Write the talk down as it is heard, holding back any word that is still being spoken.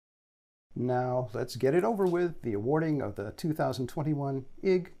Now let's get it over with, the awarding of the 2021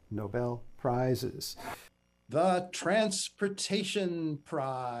 Ig Nobel Prizes. The Transportation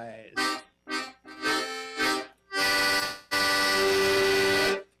Prize.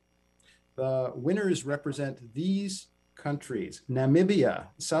 The winners represent these countries: Namibia,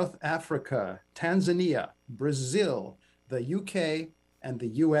 South Africa, Tanzania, Brazil, the UK, and the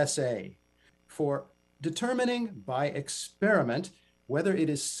USA, for determining by experiment whether it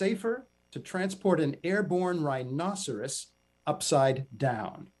is safer to transport an airborne rhinoceros upside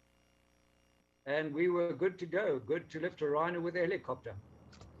down. And we were good to go, good to lift a rhino with a helicopter.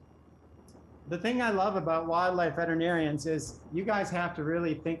 The thing I love about wildlife veterinarians is you guys have to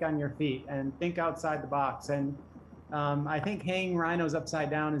really think on your feet and think outside the box. And I think hanging rhinos upside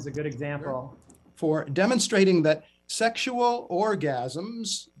down is a good example. For demonstrating that sexual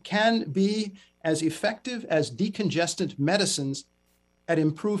orgasms can be as effective as decongestant medicines at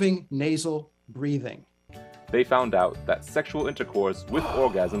improving nasal breathing. They found out that sexual intercourse with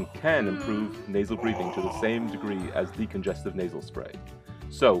orgasm can improve nasal breathing to the same degree as decongestive nasal spray.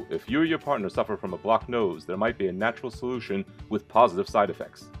 So, if you or your partner suffer from a blocked nose, there might be a natural solution with positive side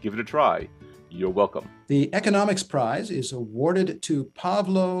effects. Give it a try. You're welcome. The Economics Prize is awarded to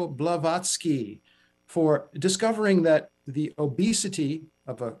Pavlo Blavatsky for discovering that the obesity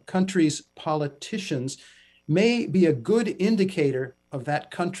of a country's politicians may be a good indicator of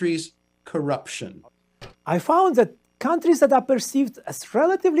that country's corruption. I found that countries that are perceived as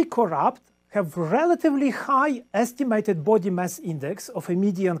relatively corrupt have relatively high estimated body mass index of a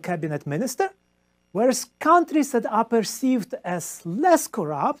median cabinet minister, whereas countries that are perceived as less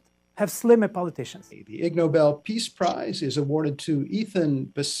corrupt have slimmer politicians. The Ig Nobel Peace Prize is awarded to Ethan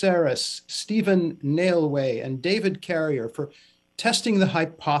BESERIS, Stephen NALEWAY, and David Carrier for testing the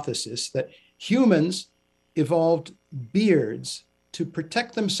hypothesis that humans evolved beards to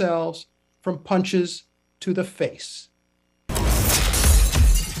protect themselves from punches to the face.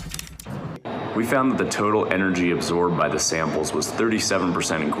 We found that the total energy absorbed by the samples was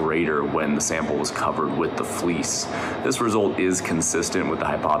 37% greater when the sample was covered with the fleece. This result is consistent with the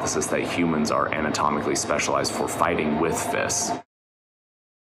hypothesis that humans are anatomically specialized for fighting with fists.